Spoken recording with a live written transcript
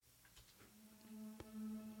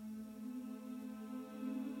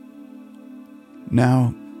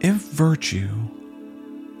Now, if virtue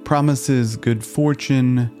promises good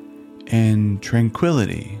fortune and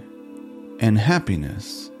tranquility and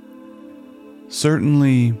happiness,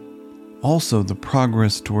 certainly also the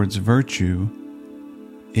progress towards virtue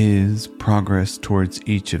is progress towards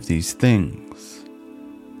each of these things.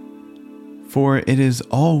 For it is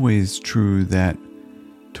always true that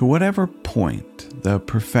to whatever point the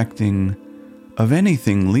perfecting of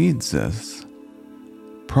anything leads us,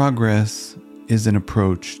 progress is an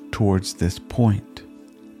approach towards this point.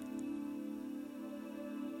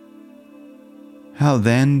 How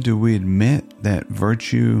then do we admit that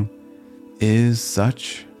virtue is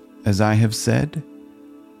such as I have said,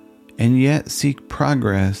 and yet seek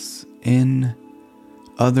progress in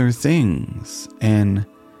other things and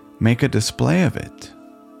make a display of it?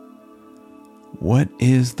 What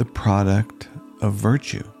is the product of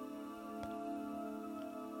virtue?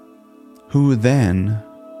 Who then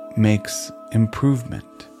makes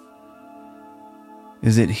improvement?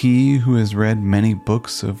 Is it he who has read many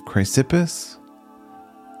books of Chrysippus?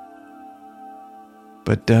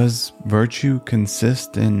 But does virtue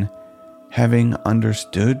consist in having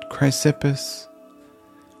understood Chrysippus?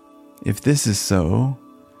 If this is so,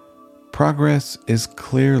 progress is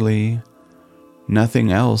clearly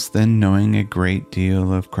nothing else than knowing a great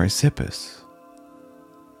deal of Chrysippus.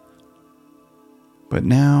 But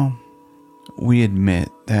now we admit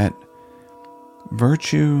that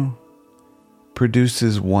virtue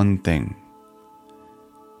produces one thing,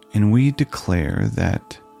 and we declare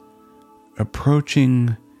that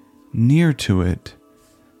approaching near to it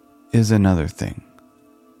is another thing,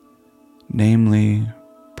 namely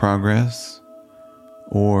progress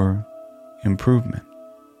or improvement.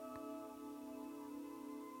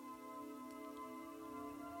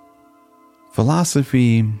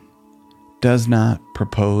 Philosophy does not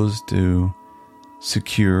propose to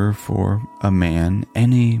secure for a man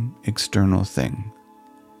any external thing.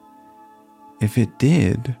 If it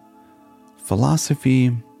did,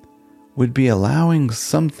 philosophy would be allowing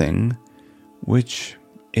something which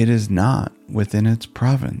it is not within its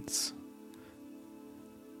province.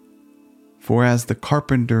 For as the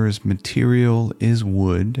carpenter's material is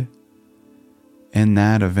wood, and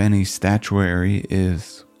that of any statuary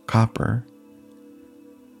is copper,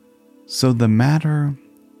 so the matter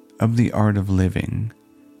of the art of living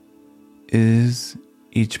is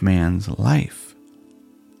each man's life.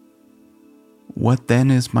 What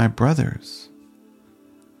then is my brother's?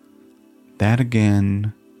 That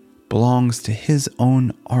again belongs to his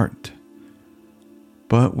own art,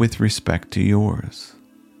 but with respect to yours,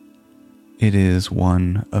 it is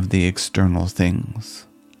one of the external things,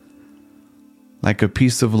 like a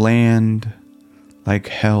piece of land, like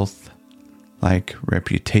health, like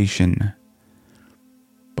reputation.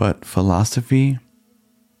 But philosophy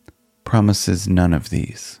promises none of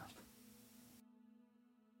these.